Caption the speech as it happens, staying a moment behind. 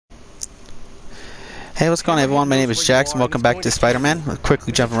Hey, what's going on, everyone? My name is Jax, and welcome back to Spider-Man. We're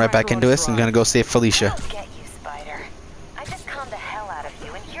quickly jumping right back into this. I'm gonna go save Felicia. I'll get you, Spider. I just calmed the hell out of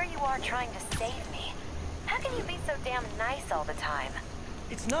you, and here you are trying to save me. How can you be so damn nice all the time?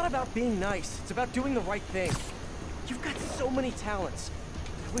 It's not about being nice. It's about doing the right thing. You've got so many talents.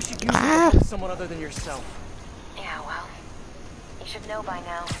 I wish you'd use them to help someone other than yourself. Yeah, well, you should know by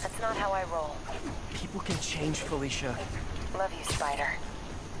now. That's not how I roll. People can change, Felicia. Love you, Spider.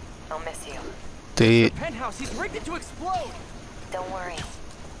 I'll miss you. The penthouse, he's rigged it to explode! Don't worry.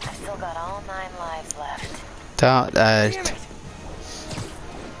 I've still got all 9 lives left. Don't, Damn it.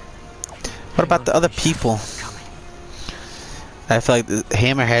 What about the other people? I feel like the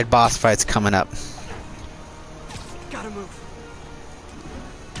Hammerhead boss fight's coming up. Gotta move.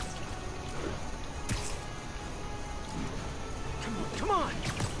 Come on.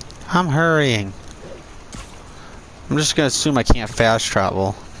 I'm hurrying. I'm just gonna assume I can't fast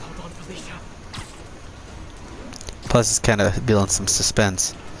travel. Hold on, Felicia. Plus, it's kind of building some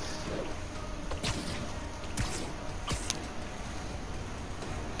suspense.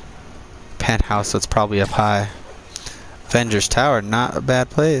 Penthouse, so it's probably up high. Avengers Tower, not a bad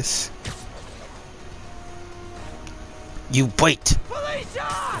place. You wait!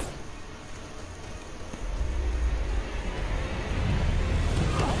 Felicia!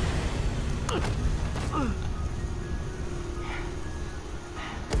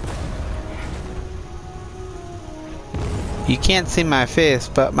 You can't see my face,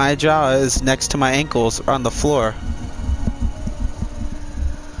 but my jaw is next to my ankles on the floor.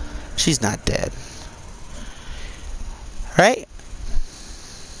 She's not dead. Right?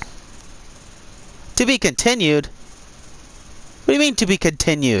 To be continued? What do you mean to be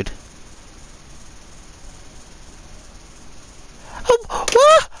continued? Oh,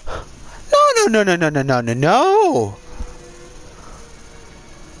 what? No.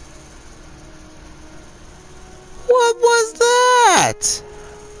 What was that?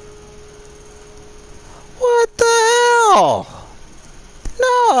 What the hell?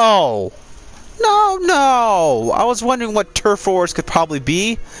 No. I was wondering what turf wars could probably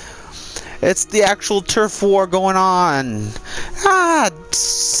be. It's the actual turf war going on. Ah,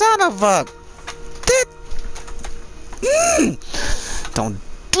 son of a... Don't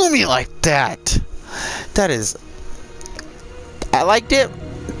do me like that. That is... I liked it.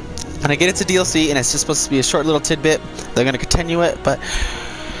 And I get it's a DLC, and it's just supposed to be a short little tidbit. They're going to continue it, but...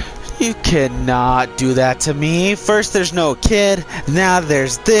 You cannot do that to me. First there's no kid, now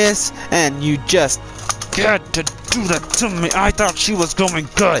there's this, and you just get to do that to me. I thought she was going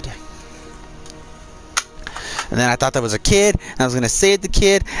good. And then I thought that was a kid, and I was going to save the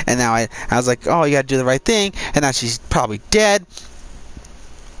kid, and now I was like, oh, you got to do the right thing, and now she's probably dead.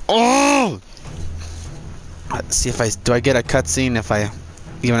 Oh! Let's see if do I get a cutscene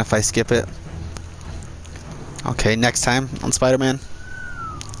even if I skip it? Okay, next time on Spider-Man.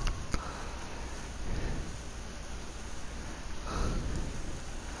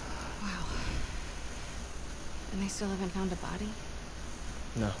 And they still haven't found a body?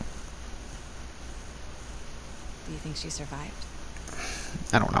 No. Do you think she survived?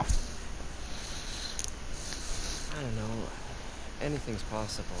 I don't know. I don't know. Anything's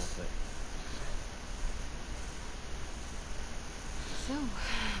possible, but... So,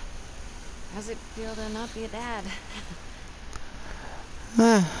 how's it feel to not be a dad?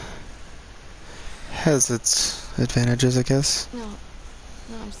 Has its advantages, I guess. No,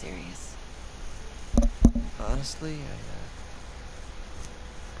 I'm serious. Honestly,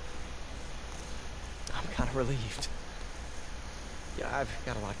 I'm kind of relieved. Yeah, I've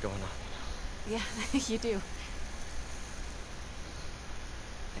got a lot going on. Yeah, you do.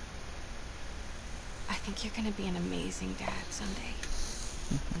 I think you're gonna be an amazing dad someday.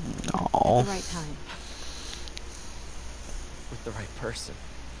 No. At the right time. With the right person.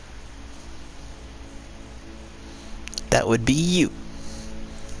 That would be you,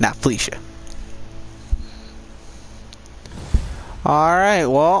 not Felicia. Alright,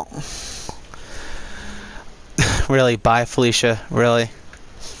 well. Really? Bye, Felicia? Really?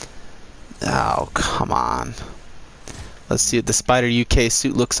 Oh, come on. Let's see what the Spider UK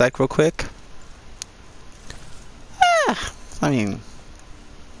suit looks like real quick. I mean,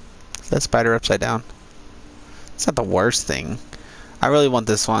 is that spider upside down? It's not the worst thing. I really want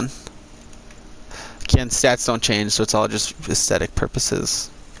this one. Again, stats don't change, so it's all just aesthetic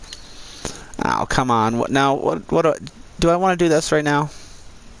purposes. Oh, come on. What now? What do I want to do this right now?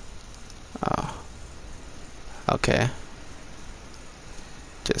 Oh. Okay.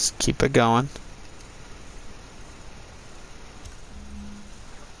 Just keep it going.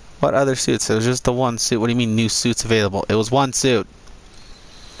 What other suits? It was just the one suit. What do you mean new suits available? It was one suit.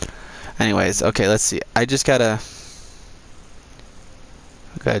 Anyways, okay, let's see. I just gotta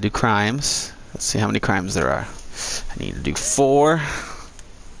do crimes. Let's see how many crimes there are. I need to do 4.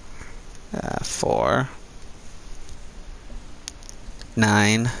 4.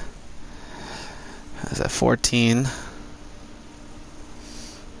 9. Is that 14?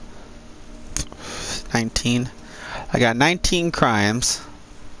 19. I got 19 crimes.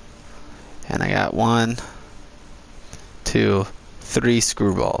 And I got 1, 2, 3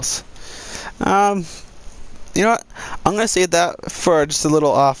 screwballs. You know what? I'm gonna save that for just a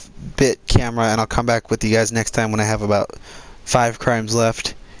little off-bit camera, and I'll come back with you guys next time when I have about 5 crimes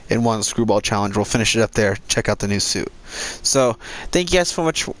left in 1 screwball challenge. We'll finish it up there. Check out the new suit. So, thank you guys so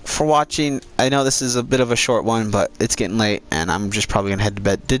much for watching. I know this is a bit of a short one, but it's getting late, and I'm just probably gonna head to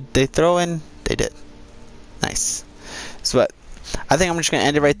bed. Did they throw in? They did. Nice. So, but I think I'm just gonna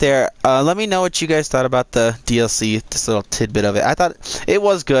end it right there. Let me know what you guys thought about the DLC. This little tidbit of it. I thought it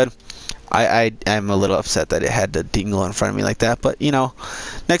was good. I'm a little upset that it had to dingle in front of me like that, but you know,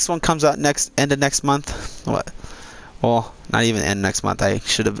 next one comes out end of next month. What? Well, not even end next month. I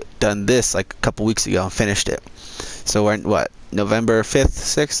should have done this like a couple weeks ago and finished it. So we're in what, November 5th,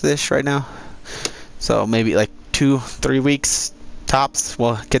 6th-ish right now. So maybe like 2-3 weeks tops.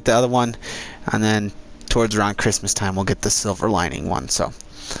 We'll get the other one, and then towards around Christmas time we'll get the Silver Lining one. So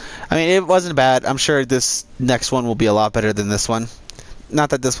I mean, it wasn't bad. I'm sure this next one will be a lot better than this one.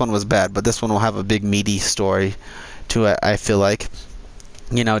 Not that this one was bad, but this one will have a big meaty story to it, I feel like.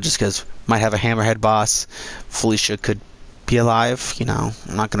 You know, just because might have a hammerhead boss. Felicia could be alive, you know.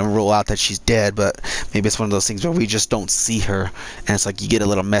 I'm not going to rule out that she's dead, but maybe it's one of those things where we just don't see her, and it's like you get a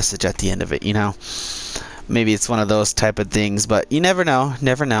little message at the end of it, you know. Maybe it's one of those type of things, but you never know,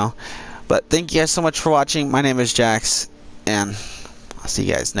 never know. But thank you guys so much for watching. My name is Jax, and I'll see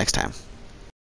you guys next time.